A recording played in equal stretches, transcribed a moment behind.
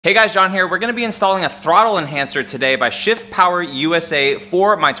Hey guys, John here. We're going to be installing a throttle enhancer today by ShiftPower USA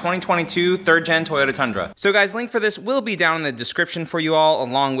for my 2022 3rd Gen Toyota Tundra. So guys, link for this will be down in the description for you all,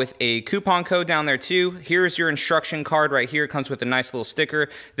 along with a coupon code down there too. Here's your instruction card right here. It comes with a nice little sticker.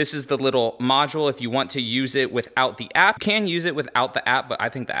 This is the little module if you want to use it without the app. You can use it without the app, but I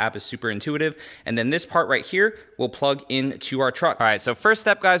think the app is super intuitive. And then this part right here will plug into our truck. All right, so first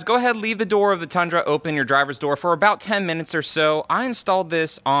step guys, go ahead, leave the door of the Tundra open, your driver's door, for about 10 minutes or so. I installed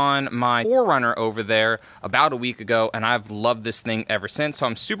this on my 4Runner over there about a week ago, and I've loved this thing ever since. So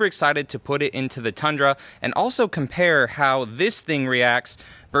I'm super excited to put it into the Tundra and also compare how this thing reacts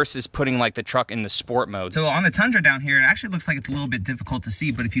versus putting like the truck in the sport mode. So on the Tundra down here, it actually looks like it's a little bit difficult to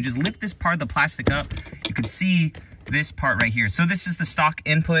see, but if you just lift this part of the plastic up, you can see this part right here. So this is the stock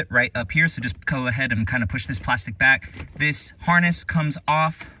input right up here. So just go ahead and kind of push this plastic back. This harness comes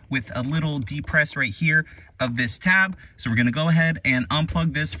off with a little depress right here of this tab. So we're gonna go ahead and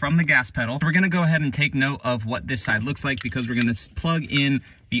unplug this from the gas pedal. We're gonna go ahead and take note of what this side looks like because we're gonna plug in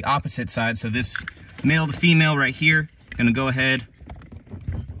the opposite side. So this male to female right here, gonna go ahead,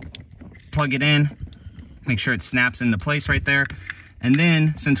 plug it in, make sure it snaps into place right there. And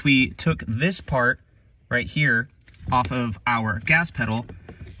then since we took this part right here off of our gas pedal,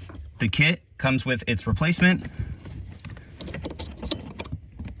 the kit comes with its replacement.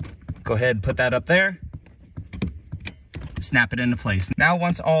 Go ahead and put that up there. Snap it into place. Now,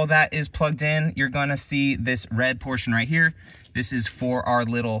 once all that is plugged in, you're gonna see this red portion right here. This is for our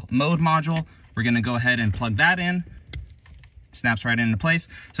little mode module. We're gonna go ahead and plug that in. Snaps right into place.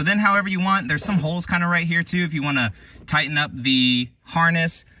 So then however you want, there's some holes kind of right here too. If you wanna tighten up the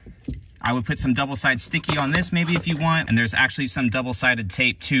harness, I would put some double-sided sticky on this maybe if you want. And there's actually some double-sided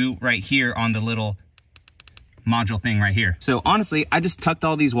tape too right here on the little module thing right here. So honestly, I just tucked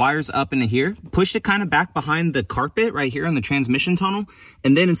all these wires up into here, pushed it kind of back behind the carpet right here on the transmission tunnel.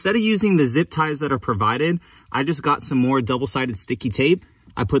 And then instead of using the zip ties that are provided, I just got some more double-sided sticky tape.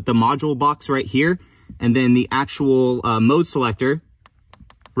 I put the module box right here and then the actual mode selector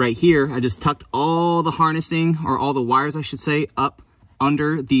right here. I just tucked all the harnessing, or all the wires I should say, up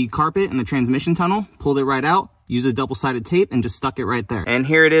under the carpet and the transmission tunnel, pulled it right out, use a double-sided tape and just stuck it right there. And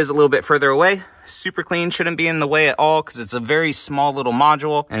here it is a little bit further away. Super clean, shouldn't be in the way at all because it's a very small little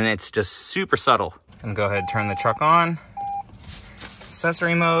module and it's just super subtle. And go ahead and turn the truck on.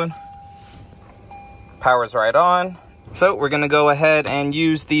 Accessory mode. Power's right on. So we're gonna go ahead and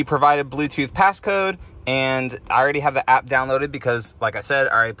use the provided Bluetooth passcode. And I already have the app downloaded because, like I said,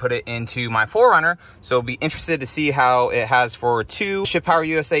 I already put it into my 4Runner. So I'll be interested to see how it has for 2 ShiftPower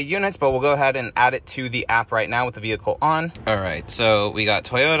USA units, but we'll go ahead and add it to the app right now with the vehicle on. All right, so we got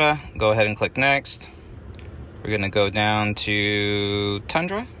Toyota. Go ahead and click next. We're gonna go down to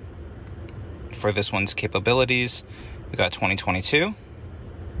Tundra. For this one's capabilities, we got 2022.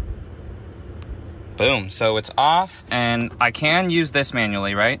 Boom, so it's off, and I can use this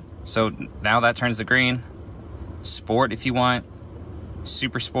manually, right? So now that turns to green. Sport if you want,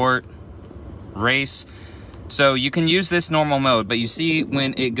 super sport, race. So you can use this normal mode, but you see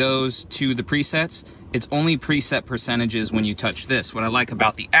when it goes to the presets, it's only preset percentages when you touch this. What I like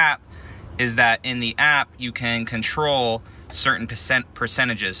about the app is that in the app, you can control certain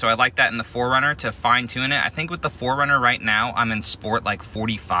percentages. So I like that in the 4Runner to fine tune it. I think with the 4Runner right now, I'm in sport like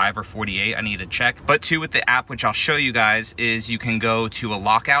 45 or 48. I need to check. But too with the app, which I'll show you guys, is you can go to a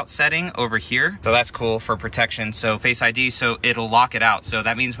lockout setting over here. So that's cool for protection. So Face ID, so it'll lock it out. So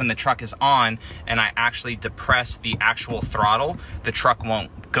that means when the truck is on and I actually depress the actual throttle, the truck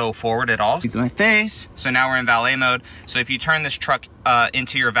won't go forward at all. It's my face. So now we're in valet mode. So if you turn this truck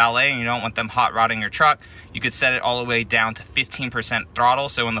into your valet and you don't want them hot rodding your truck, you could set it all the way down to 15% throttle.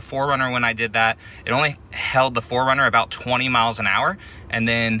 So in the 4Runner, when I did that, it only held the 4Runner about 20 miles an hour. And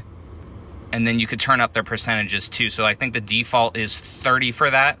then you could turn up their percentages too. So I think the default is 30 for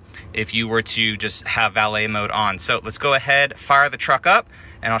that if you were to just have valet mode on. So let's go ahead, fire the truck up,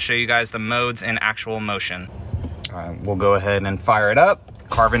 and I'll show you guys the modes in actual motion. All right, we'll go ahead and fire it up.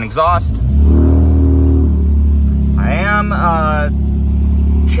 Carbon exhaust. I am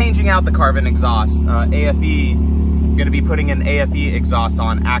changing out the carbon exhaust. AFE, gonna be putting an AFE exhaust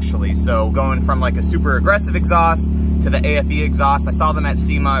on actually. So going from like a super aggressive exhaust to the AFE exhaust. I saw them at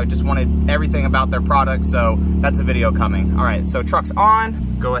SEMA. I just wanted everything about their product, so that's a video coming. All right, so truck's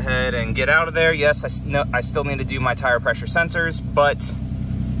on. Go ahead and get out of there. Yes, I still need to do my tire pressure sensors, but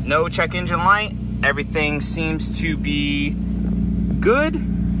no check engine light. Everything seems to be good.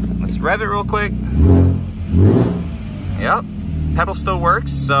 Let's rev it real quick. Yep, pedal still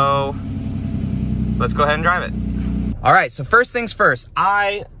works, so let's go ahead and drive it. All right, so first things first,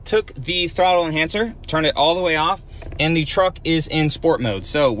 I took the throttle enhancer, turned it all the way off, and the truck is in sport mode.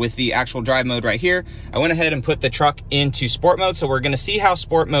 So with the actual drive mode right here, I went ahead and put the truck into sport mode. So we're gonna see how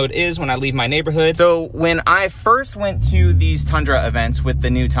sport mode is when I leave my neighborhood. So when I first went to these Tundra events with the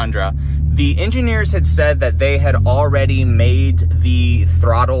new Tundra, the engineers had said that they had already made the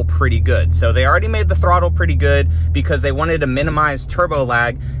throttle pretty good. So they already made the throttle pretty good because they wanted to minimize turbo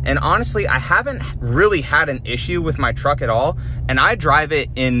lag. And honestly, I haven't really had an issue with my truck at all. And I drive it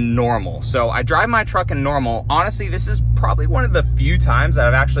in normal. So I drive my truck in normal. Honestly, this is probably one of the few times that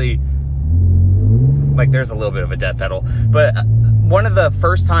I've actually, like, there's a little bit of a death pedal, but one of the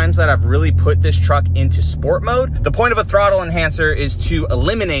first times that I've really put this truck into sport mode. The point of a throttle enhancer is to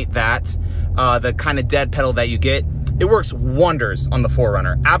eliminate that, the kind of dead pedal that you get. It works wonders on the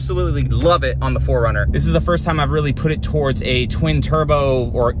 4Runner. Absolutely love it on the 4Runner. This is the first time I've really put it towards a twin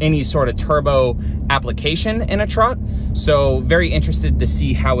turbo or any sort of turbo application in a truck. So very interested to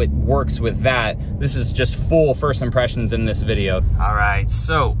see how it works with that. This is just full first impressions in this video. All right,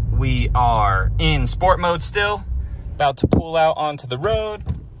 so we are in sport mode still. About to pull out onto the road.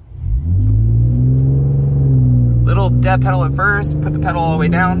 Little dead pedal at first, put the pedal all the way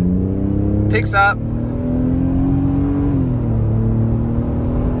down. Picks up.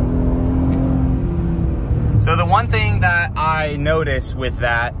 So the one thing that I notice with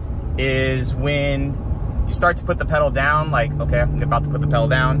that is when you start to put the pedal down, like, okay, I'm about to put the pedal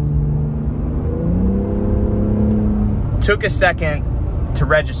down. Took a second to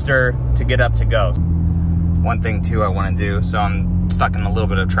register to get up to go. One thing too I want to do, so I'm stuck in a little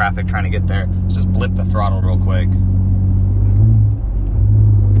bit of traffic trying to get there. Let's just blip the throttle real quick.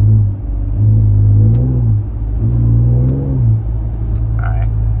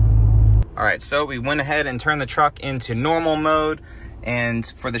 All right, so we went ahead and turned the truck into normal mode. And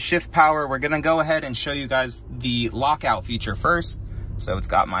for the ShiftPower, we're gonna go ahead and show you guys the lockout feature first. So it's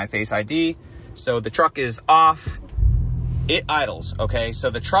got my Face ID. So the truck is off, it idles, okay?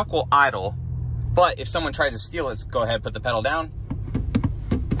 So the truck will idle, but if someone tries to steal it, go ahead, put the pedal down.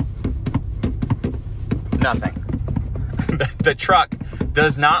 Nothing. The truck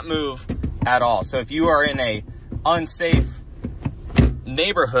does not move at all. So if you are in a unsafe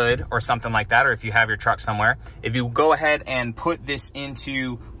neighborhood or something like that, or if you have your truck somewhere, if you go ahead and put this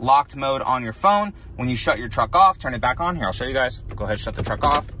into locked mode on your phone, when you shut your truck off, turn it back on. Here, I'll show you guys. Go ahead, shut the truck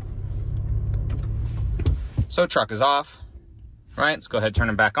off. So truck is off, right? Let's go ahead, turn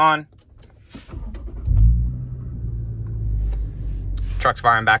it back on. Truck's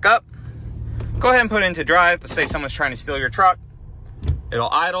firing back up. Go ahead and put it into drive. Let's say someone's trying to steal your truck. It'll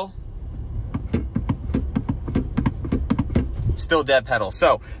idle. Still dead pedal.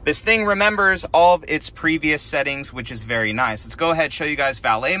 So this thing remembers all of its previous settings, which is very nice. Let's go ahead and show you guys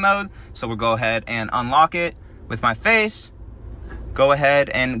valet mode. So we'll go ahead and unlock it with my face. Go ahead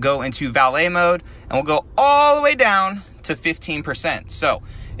and go into valet mode, and we'll go all the way down to 15%. So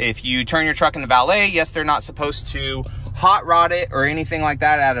if you turn your truck into valet, yes, they're not supposed to hot rod it or anything like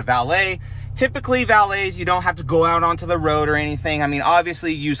that out of valet. Typically valets, you don't have to go out onto the road or anything. I mean,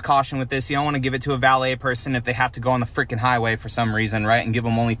 obviously use caution with this. You don't want to give it to a valet person if they have to go on the freaking highway for some reason, right? And give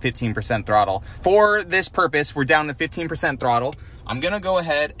them only 15% throttle. For this purpose, we're down to 15% throttle. I'm going to go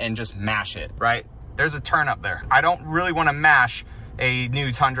ahead and just mash it, right? There's a turn up there. I don't really want to mash a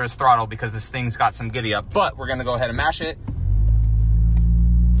new Tundra's throttle because this thing's got some giddy up, but we're going to go ahead and mash it.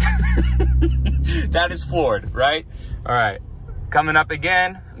 That is floored, right? All right. Coming up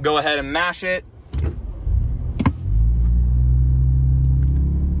again, go ahead and mash it.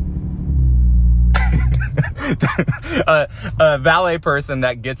 A valet person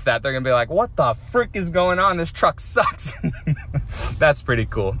that gets that, they're gonna be like, what the frick is going on? This truck sucks. That's pretty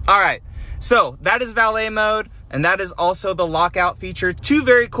cool. All right, so that is valet mode, and that is also the lockout feature. Two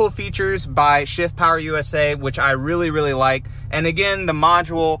very cool features by ShiftPower USA, which I really, really like. And again, the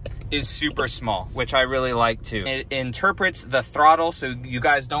module is super small, which I really like too. It interprets the throttle, so you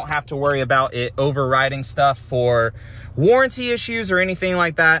guys don't have to worry about it overriding stuff for warranty issues or anything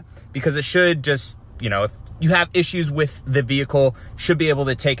like that, because it should just, you know, if you have issues with the vehicle, should be able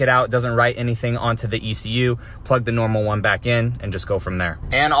to take it out. It doesn't write anything onto the ECU, plug the normal one back in, and just go from there.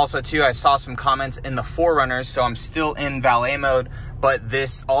 And also too, I saw some comments in the 4Runners, so I'm still in valet mode, but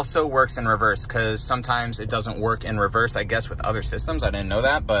this also works in reverse, because sometimes it doesn't work in reverse, I guess, with other systems. I didn't know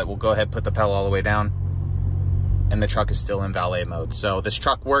that, but we'll go ahead and put the pedal all the way down, and the truck is still in valet mode. So this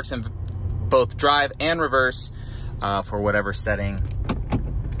truck works in both drive and reverse for whatever setting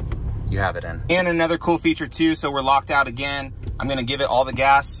you have it in. And another cool feature too, so we're locked out again. I'm gonna give it all the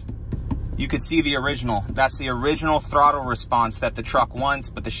gas. You could see the original. That's the original throttle response that the truck wants,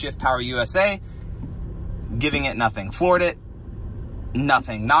 but the ShiftPower USA, giving it nothing. Floored it.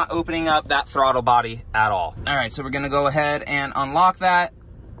 nothing, not opening up that throttle body at all. All right, so we're gonna go ahead and unlock that,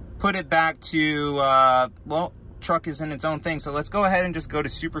 put it back to, well, truck is in its own thing. So let's go ahead and just go to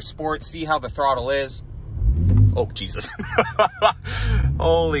Super Sport, see how the throttle is. Oh, Jesus.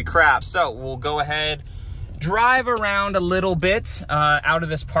 Holy crap. So we'll go ahead, drive around a little bit out of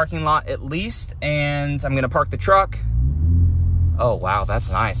this parking lot at least, and I'm gonna park the truck. Oh, wow,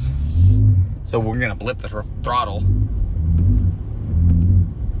 that's nice. So we're gonna blip the throttle.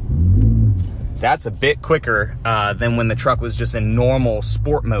 That's a bit quicker than when the truck was just in normal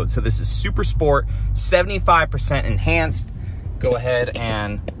sport mode. So this is Super Sport, 75% enhanced. Go ahead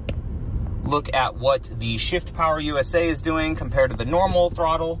and look at what the ShiftPower USA is doing compared to the normal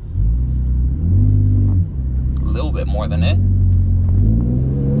throttle. A little bit more than it.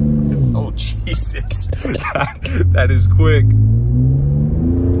 Oh, Jesus. That is quick.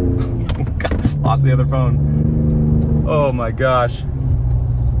 God, lost the other phone. Oh my gosh.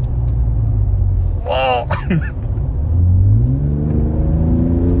 Whoa.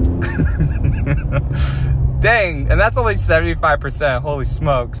 Dang, and that's only 75%. Holy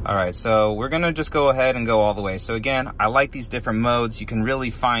smokes. All right, so we're gonna just go ahead and go all the way. So again, I like these different modes. You can really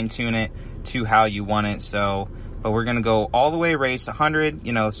fine tune it to how you want it. So, but we're gonna go all the way race 100.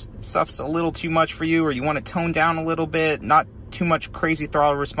 You know, stuff's a little too much for you, or you want to tone down a little bit, not too much crazy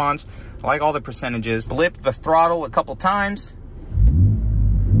throttle response. I like all the percentages. Blip the throttle a couple times.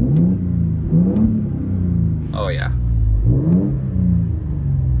 Oh yeah.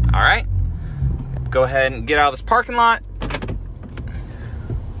 All right. Go ahead and get out of this parking lot.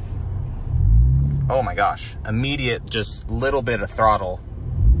 Oh my gosh. Immediate, just little bit of throttle.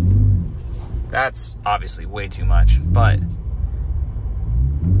 That's obviously way too much, but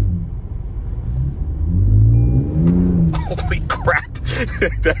holy crap.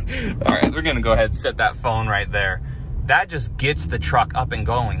 All right, we're gonna go ahead and set that phone right there. That just gets the truck up and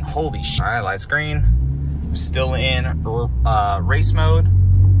going. Holy shit. All right, light screen. I'm still in race mode.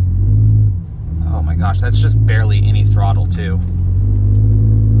 Oh my gosh, that's just barely any throttle too.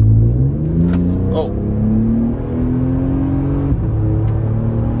 Oh.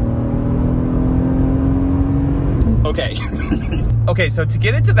 Okay. Okay, so to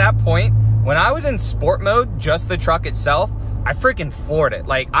get it to that point, when I was in sport mode, just the truck itself, I freaking floored it.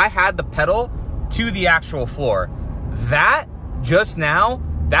 Like, I had the pedal to the actual floor. That, just now,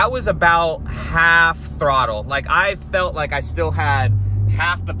 that was about half throttle. Like, I felt like I still had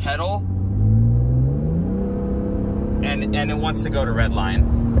half the pedal, and it wants to go to red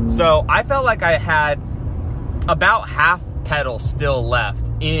line. So I felt like I had about half pedal still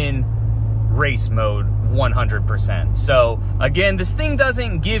left in race mode 100%. So again, this thing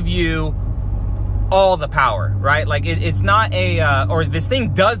doesn't give you all the power, right? Like it's not a, or this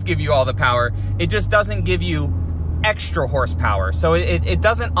thing does give you all the power. It just doesn't give you extra horsepower. So it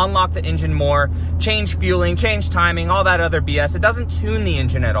doesn't unlock the engine more, change fueling, change timing, all that other BS. It doesn't tune the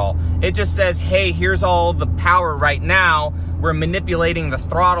engine at all. It just says, hey, here's all the power right now. We're manipulating the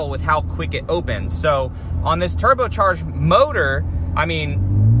throttle with how quick it opens. So on this turbocharged motor, I mean,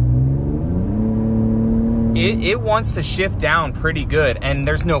 it wants to shift down pretty good, and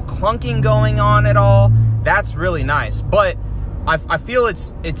there's no clunking going on at all. That's really nice. But I feel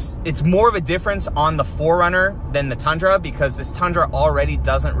it's more of a difference on the 4Runner than the Tundra, because this Tundra already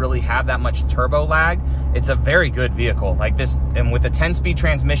doesn't really have that much turbo lag. It's a very good vehicle like this, and with the 10-speed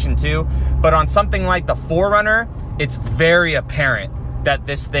transmission too. But on something like the 4Runner, it's very apparent that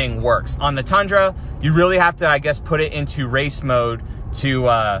this thing works. On the Tundra, you really have to, I guess, put it into race mode to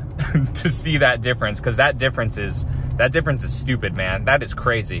to see that difference, because that difference is stupid, man. That is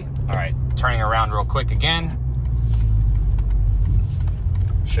crazy. All right, turning around real quick again.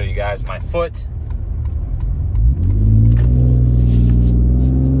 Show you guys my foot.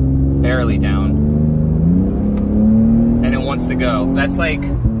 Barely down. And it wants to go. That's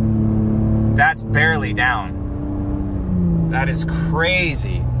barely down. That is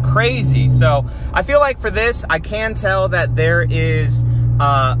crazy, crazy. So I feel like for this, I can tell that there is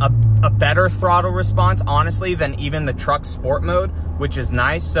a better throttle response, honestly, than even the truck sport mode, which is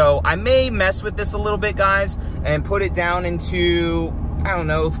nice. So I may mess with this a little bit, guys, and put it down into, I don't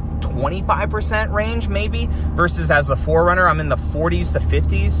know, 25% range maybe, versus as the 4Runner, I'm in the 40s to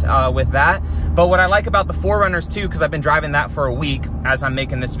 50s with that. But what I like about the 4Runners too, because I've been driving that for a week as I'm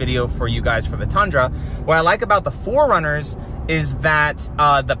making this video for you guys for the Tundra, what I like about the 4Runners is that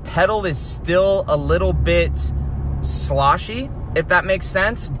the pedal is still a little bit sloshy, if that makes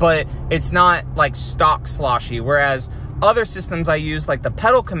sense, but it's not like stock sloshy. Whereas other systems I use, like the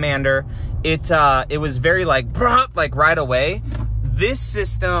Pedal Commander, it was very like right away. This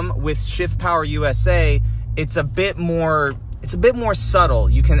system with ShiftPower USA, it's a bit more it's a bit more subtle.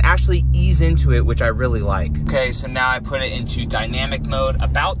 You can actually ease into it, which I really like. Okay, so now I put it into dynamic mode,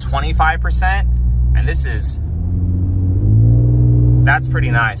 about 25%, and that's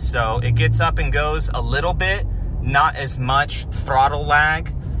pretty nice. So it gets up and goes a little bit, not as much throttle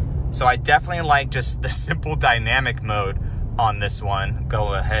lag. So I definitely like just the simple dynamic mode on this one.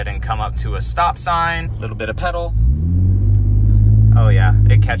 Go ahead and come up to a stop sign, a little bit of pedal. Oh yeah,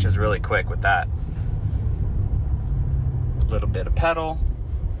 it catches really quick with that. A little bit of pedal.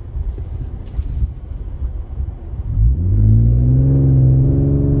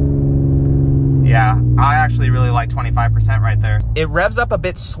 Yeah, I actually really like 25% right there. It revs up a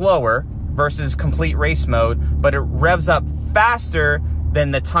bit slower versus complete race mode, but it revs up faster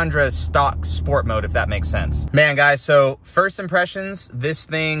than the Tundra's stock sport mode, if that makes sense. Man, guys, so first impressions, this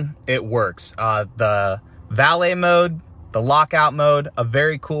thing, it works. The Valet mode, the lockout mode, a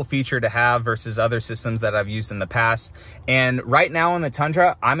very cool feature to have versus other systems that I've used in the past. And right now on the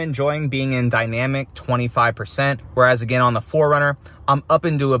Tundra, I'm enjoying being in dynamic 25%, whereas again on the 4Runner, I'm up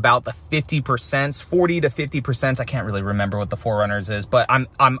into about the 50%, 40 to 50%. I can't really remember what the 4Runners is, but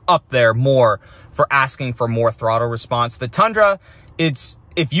I'm up there more for asking for more throttle response. The Tundra,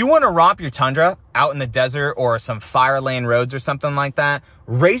 if you want to romp your Tundra out in the desert or some fire lane roads or something like that,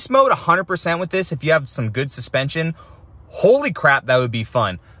 race mode 100% with this, if you have some good suspension, holy crap, that would be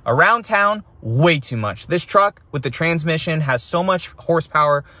fun. Around town, way too much. This truck with the transmission has so much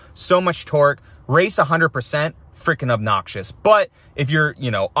horsepower, so much torque, race 100%, freaking obnoxious. But if you're, you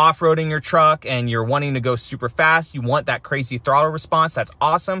know, off-roading your truck and you're wanting to go super fast, you want that crazy throttle response, that's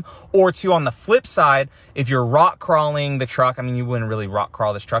awesome. Or two, on the flip side, if you're rock crawling the truck, I mean, you wouldn't really rock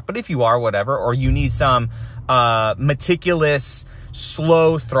crawl this truck, but if you are, whatever, or you need some meticulous,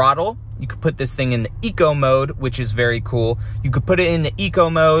 slow throttle, you could put this thing in the eco mode, which is very cool. You could put it in the eco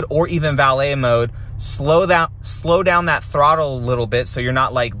mode or even Valet mode, slow down that throttle a little bit so you're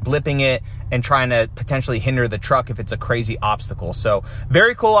not like blipping it and trying to potentially hinder the truck if it's a crazy obstacle. So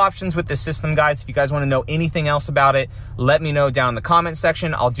very cool options with this system, guys. If you guys want to know anything else about it, let me know down in the comment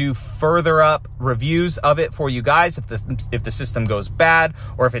section. I'll do further up reviews of it for you guys if the system goes bad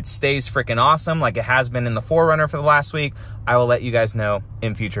or if it stays freaking awesome like it has been in the 4Runner for the last week. I will let you guys know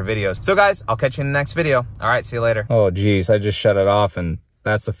in future videos. So guys, I'll catch you in the next video. All right, see you later. Oh geez, I just shut it off and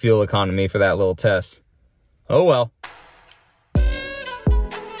that's the fuel economy for that little test. Oh well.